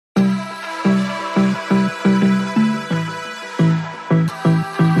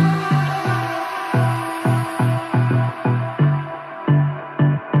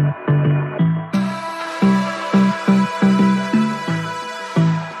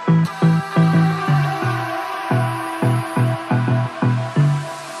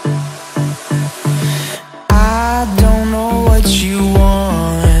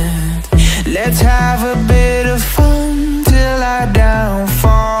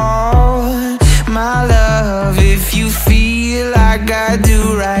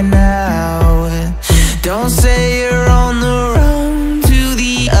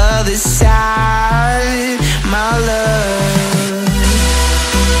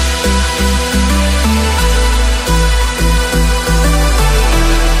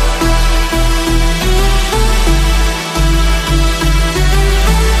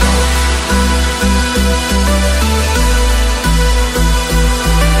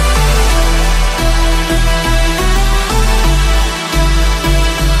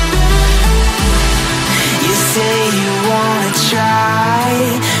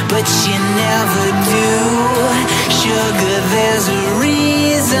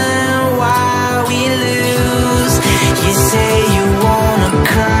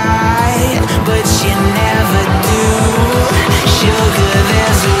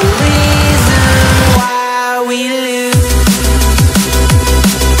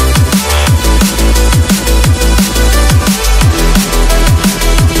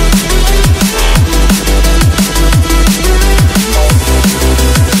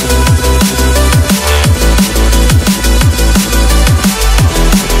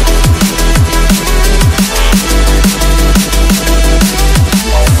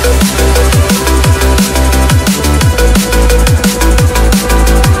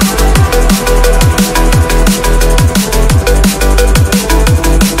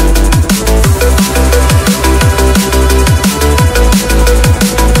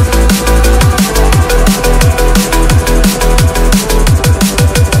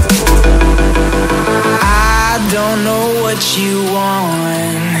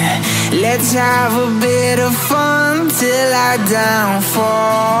on. Let's have a bit of fun till I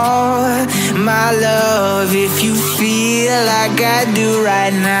downfall. My love, if you feel like I do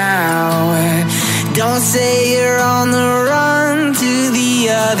right now, don't say you're on the run to the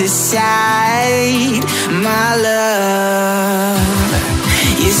other side. My love,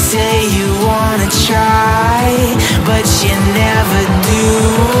 you say you wanna try, but you never do.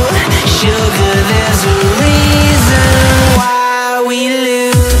 Sugar, there's a reason why we lose.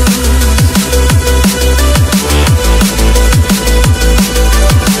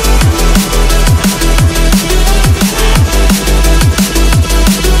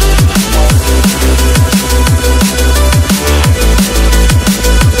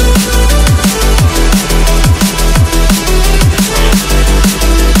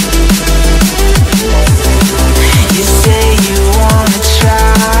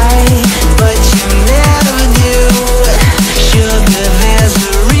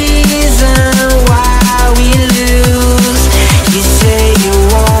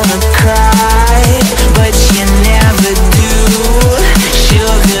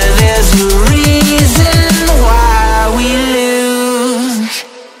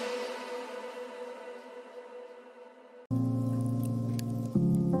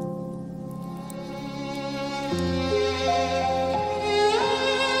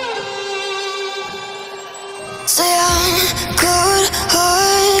 Say I'm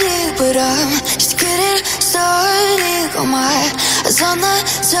good-hearted, but I'm just getting started. Got my eyes on the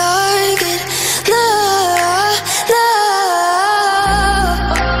target. No, no.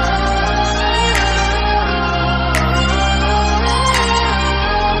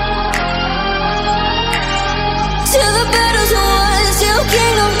 Till the battle's won, till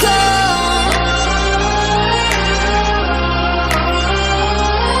kingdom come.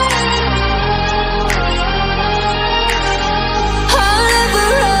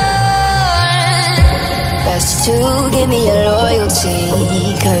 To give me your loyalty,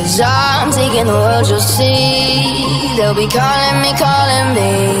 'cause I'm taking the world, you'll see. They'll be calling me,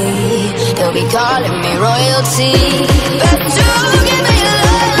 they'll be calling me royalty. Best to give me your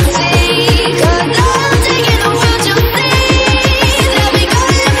loyalty, 'cause I'm taking the world, you'll see. They'll be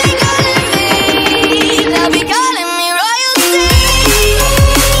calling me, they'll be calling me royalty.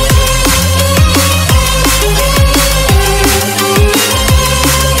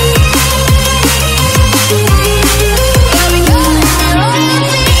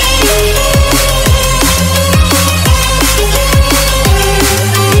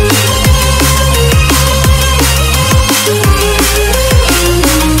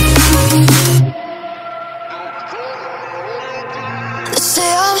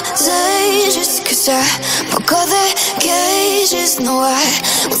 Broke all the cages, no, I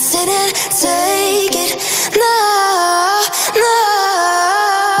will sit and take it. No, no.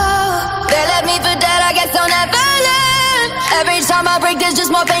 They left me for dead, I guess I'll never learn. Every time I break, there's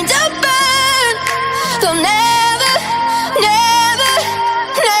just more pain to burn. They'll never, never,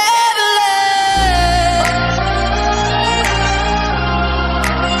 never learn.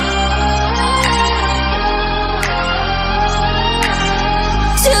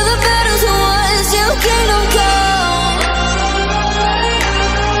 Till the battle's won, till kingdom come.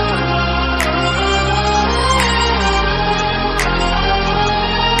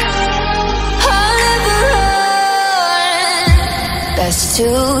 I'll never run. Best to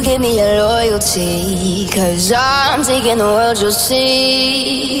give me your loyalty, 'cause I'm taking the world, you'll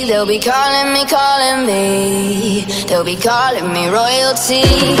see. They'll be calling me, they'll be calling me royalty.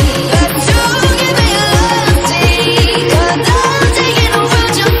 Best to give me your loyalty, 'cause I'm taking the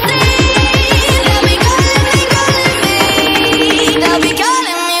world, you'll see. They'll be calling me royalty. They'll be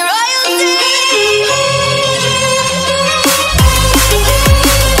calling me royalty.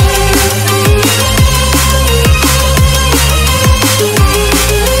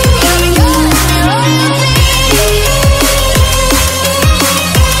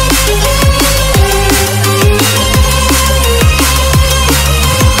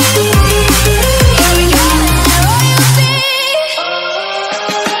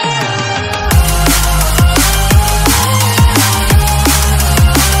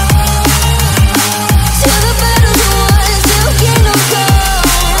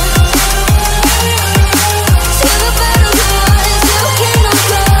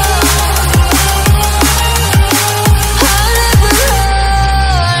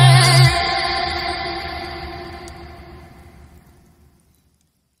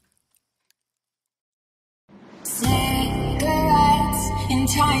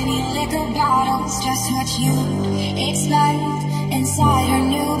 Tiny little bottles, just what you expect. Inside her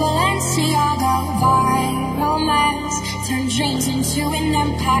new Balenciaga vibe, romance turned dreams into an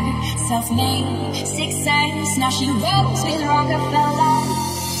empire, self-made success. Now she rolls with Rockefeller.